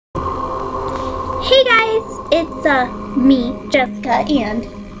Hey guys, it's me, Jessica, and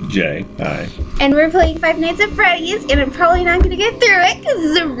Jay. Hi. And we're playing Five Nights at Freddy's, and I'm probably not gonna get through it because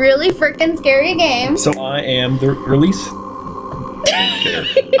it's a really freaking scary game. So I am the release.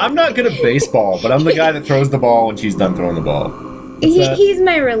 I'm not good at baseball, but I'm the guy that throws the ball when she's done throwing the ball. He's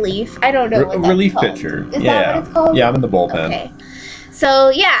my relief. I don't know what that's relief called. pitcher. Is that what it's called? Yeah, I'm in the bullpen. Okay. So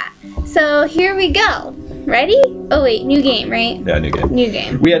yeah. So here we go. Ready? Oh wait, new game, right? Yeah, new game. New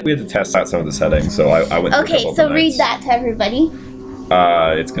game. We had to test out some of the settings, so I went through a couple Okay, so of the read nights. that to everybody.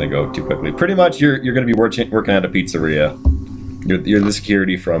 It's gonna go too quickly. Pretty much, you're gonna be working at a pizzeria. You're the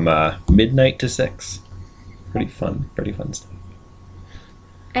security from midnight to 6. Pretty fun stuff.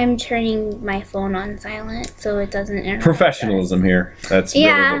 I'm turning my phone on silent so it doesn't interrupt Professionalism here. That's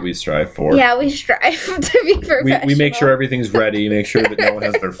really what we strive for. Yeah, we strive to be professional. We make sure everything's ready. Make sure that no one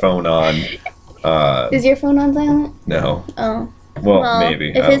has their phone on. Is your phone on silent? No. Oh. Well,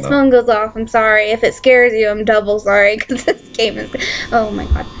 maybe. If his phone goes off, I'm sorry. If it scares you, I'm double sorry because this game is. Oh my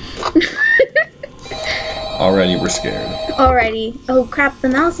god. Already we're scared. Already. Oh crap! The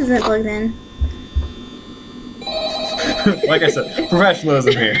mouse isn't plugged in. Like I said,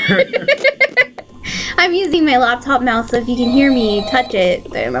 professionalism here. I'm using my laptop mouse, so if you can hear me touch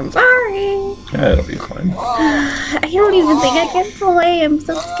it, then I'm sorry. Yeah, it'll be fine. I don't even think I can play. I'm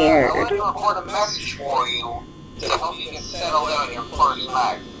so scared. I want to record a message for you to help you get settled in on your first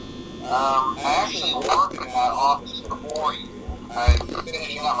night. I actually worked in that office before you. I'm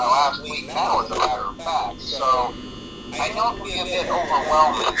finishing up my last week now, as a matter of fact, so I know it can be a bit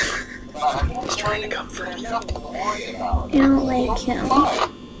overwhelming. He's trying to comfort you. I don't like him.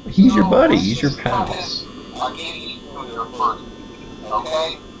 He's your buddy. He's your pal.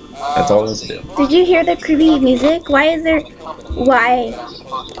 That's all it's do. Did you hear the creepy music? Why is there... Why?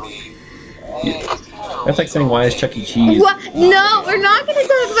 Yeah. That's like saying, why is Chuck E. Cheese? What? No, we're not going to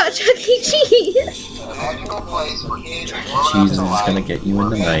talk about Chuck E. Cheese. Chuck E. Cheese is just going to get you in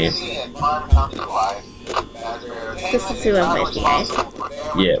the night. This is who I'm with, you guys.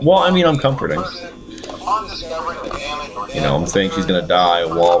 Yeah, well, I mean, I'm comforting. You know, I'm saying she's gonna die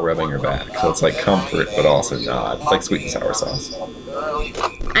while rubbing her back. So it's like comfort, but also not. It's like sweet and sour sauce.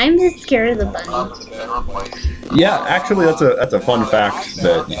 I'm just scared of the bunny. Yeah, actually, that's a fun fact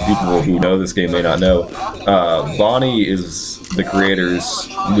that people who know this game may not know. Bonnie is the creator's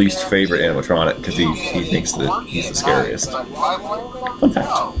least favorite animatronic because he thinks that he's the scariest. Fun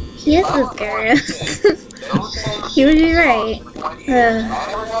fact. He is the scariest. He would be right.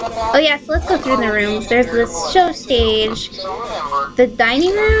 Oh yeah, so let's go through the rooms. There's this show stage, the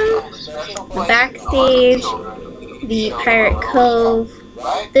dining room, the backstage, the Pirate Cove,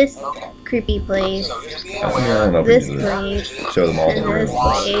 this creepy place, this place, show them all and the this rooms.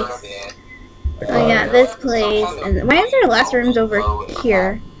 place. Oh yeah, this place. And why is there less rooms over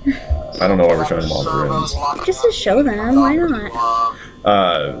here? I don't know why we're showing them all the rooms. Just to show them, why not?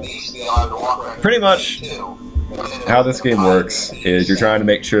 Pretty much how this game works is you're trying to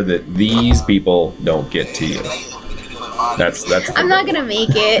make sure that these people don't get to you. That's I'm not gonna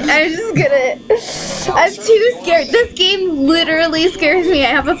make it. I'm too scared. This game literally scares me. I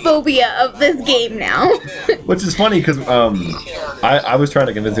have a phobia of this game now. Which is funny because I was trying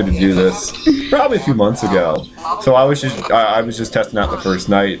to convince her to do this probably a few months ago. So I was just testing out the first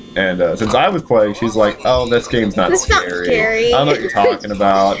night, and since I was playing, she's like, "Oh, this game's not It's scary. not scary. I don't know what you're talking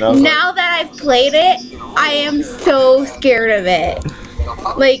about." And I was Now that I've played it, I am so scared of it.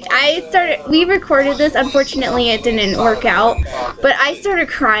 Like, we recorded this, unfortunately it didn't work out, but I started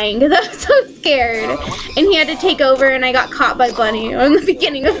crying because I was so scared, and he had to take over, and I got caught by Bunny on the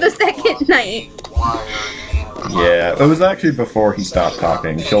beginning of the second night. Yeah, it was actually before he stopped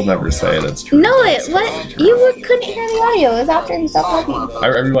talking. She'll never say that's true. No, couldn't hear the audio. It was after he stopped talking. I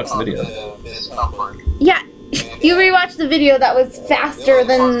rewatched the video. Yeah, you rewatched the video that was faster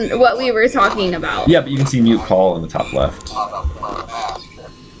than what we were talking about. Yeah, but you can see mute call in the top left.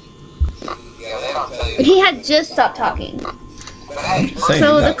 He had just stopped talking.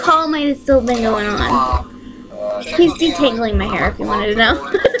 So the call might have still been going on. He's detangling my hair if you wanted to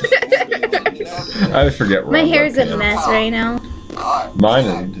know. I always forget where My hair's a mess right now.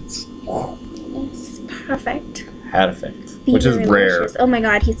 Mine is It's perfect. hat effect, which is rare. Oh my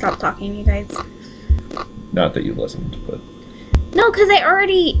god, he stopped talking, you guys. Not that you listened, but No, because I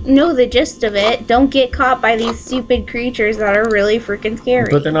already know the gist of it. Don't get caught by these stupid creatures that are really freaking scary.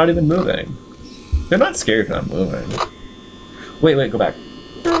 but they're not even moving. They're not scared if they're not moving. Wait, go back.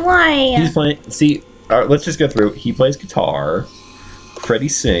 Why? He's playing. See, let's just go through. He plays guitar. Freddy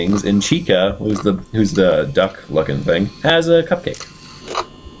sings, and Chica, who's the duck-looking thing, has a cupcake.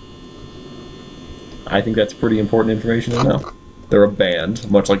 I think that's pretty important information to know. They're a band,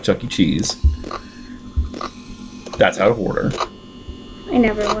 much like Chuck E. Cheese. That's out of order. I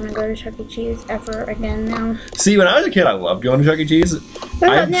never want to go to Chuck E. Cheese ever again now. See, when I was a kid, I loved going to Chuck E. Cheese. What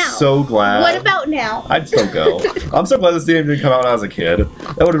about I'm now? so glad. What about now? I'd still go. I'm so glad this game didn't come out when I was a kid.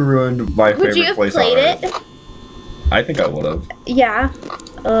 That would have ruined my Would you favorite have place on played earth. it? I think I would have. Yeah.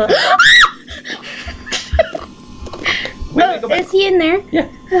 Wait, go back. Is he in there? Yeah.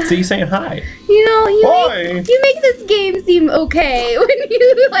 See, you saying hi. You know, Hi. you make this game seem okay when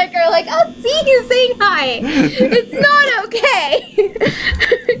you are like, oh, see, he's saying hi. It's not okay.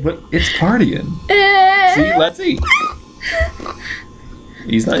 But it's partying. See, let's eat.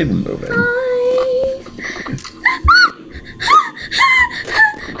 He's not even moving. Hi.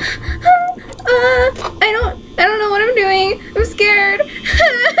 I don't know what I'm doing. I'm scared.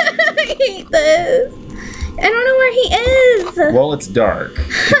 I hate this. I don't know where he is. Well, it's dark.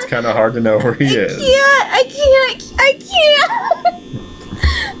 It's kind of hard to know where he is. I can't.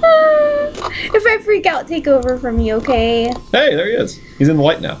 If I freak out, take over from me, okay? Hey, there he is. He's in the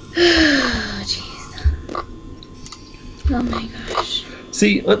light now. Oh, jeez. Oh my gosh.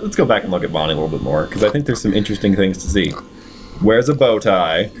 See, let's go back and look at Bonnie a little bit more, because I think there's some interesting things to see. Wears a bow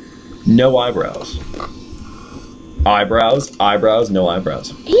tie, no eyebrows. Eyebrows, no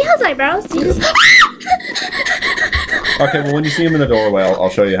eyebrows. He has eyebrows. He just... Okay, well, when you see him in the doorway, I'll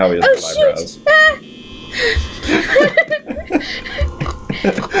show you how he doesn't have eyebrows.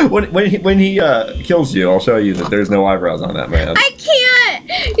 when he kills you, I'll show you that there's no eyebrows on that man. I can't!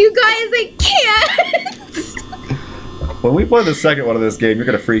 You guys, I can't! When we play the second one of this game, you're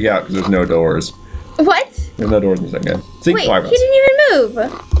gonna freak out because there's no doors. What? There's no doors in the second game. See, Wait, no he eyebrows. didn't even move.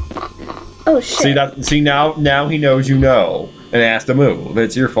 Oh, shit. See now he knows you know and has to move.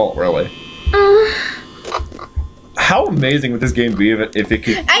 It's your fault, really. How amazing would this game be if it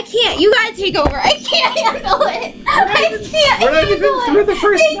could... I can't. You gotta take over. I can't handle it. I can't. We're not even through the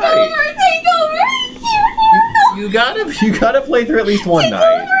first Take night. over. I can't handle You gotta play through at least one Take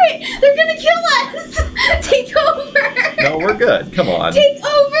night. over it. They're gonna kill us. Take over. No, we're good. Come on. Take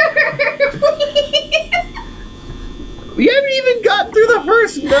over, please. We haven't even gotten through the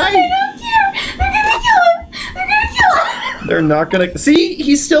first night. I don't care. They're gonna kill us. They're gonna kill us. They're not gonna... See?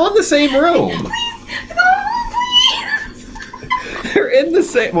 He's still in the same room. Please. They're in the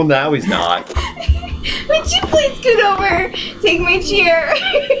same... Well, now he's not. Would you please scoot over? Take my chair.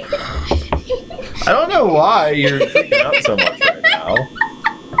 I don't know why you're freaking out so much right now.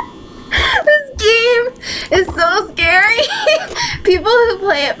 This game is so scary. People who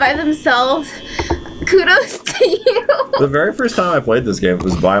play it by themselves, kudos to you. The very first time I played this game, it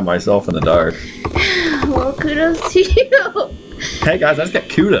was by myself in the dark. Well, kudos to you. Hey guys, I just got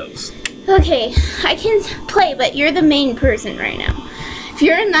kudos. Okay, I can play, but you're the main person right now. If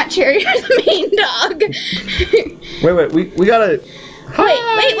you're in that chair, you're the main dog. Wait, we gotta...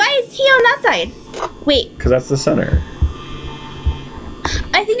 Wait, why is he on that side? Wait. Because that's the center.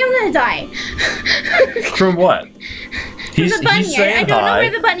 I think I'm gonna die. From what? From the bunny. He's saying I don't know hi.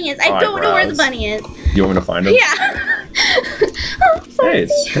 where the bunny is. I don't know where the bunny is. You want me to find him? Yeah. Oh, Hey,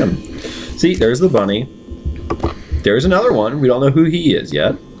 it's him. See, there's the bunny. There's another one. We don't know who he is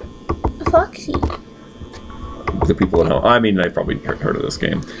yet. Foxy. The people at home. I mean, they've probably heard of this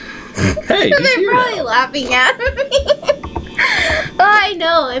game. Hey, he's They're here probably now. laughing at me. Oh, I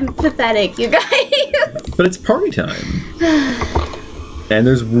know. I'm pathetic, you guys. But it's party time. And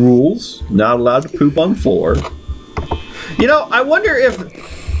there's rules. Not allowed to poop on floor. You know, I wonder if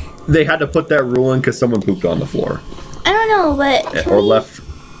they had to put that rule in because someone pooped on the floor. I don't know, but Or left.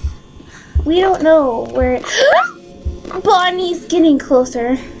 we don't know where. Bonnie's getting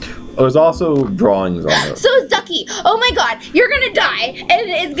closer. There's also drawings on it. So is Ducky. Oh my god, you're gonna die, and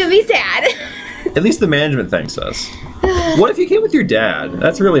it's gonna be sad. At least the management thanks us. What if you came with your dad?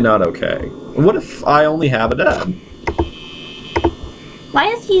 That's really not okay. What if I only have a dad? Why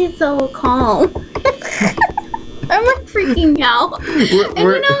is he so calm? I'm like freaking out. And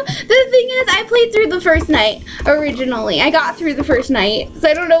you know, the thing is, I played through the first night originally. I got through the first night, so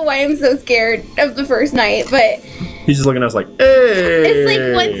I don't know why I'm so scared of the first night, but He's just looking at us like, hey! it's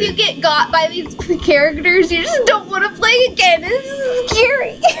like once you get got by these characters, you just don't want to play again. This is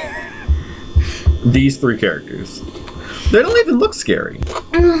scary. These three characters. They don't even look scary.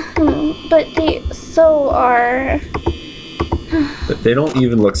 But they so are. But they don't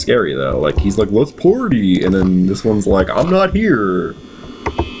even look scary though. Like he's like, let's party, and then this one's like, I'm not here.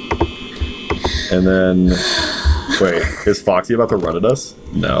 And then, wait, is Foxy about to run at us?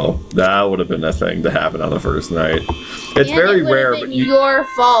 No, that would have been a thing to happen on the first night. It's And very it would rare, have but been you your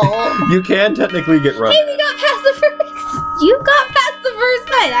fault. you can technically get run. Hey, we got past the first. You got past the first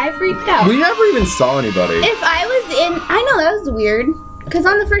night. I freaked out. We never even saw anybody. If I was in, I know that was weird. Because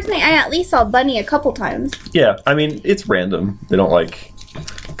on the first night, I at least saw Bunny a couple times. Yeah, I mean, it's random. They don't, like,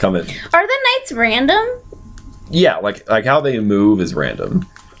 come in. Are the nights random? Yeah, like how they move is random.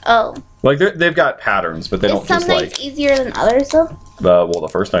 Oh. Like, they've got patterns, but they don't just, like... Some nights easier than others, though? Well, the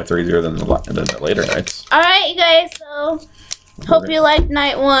first nights are easier than the later nights. Alright, you guys, so... Hope you liked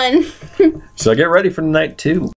night 1. So get ready for night 2.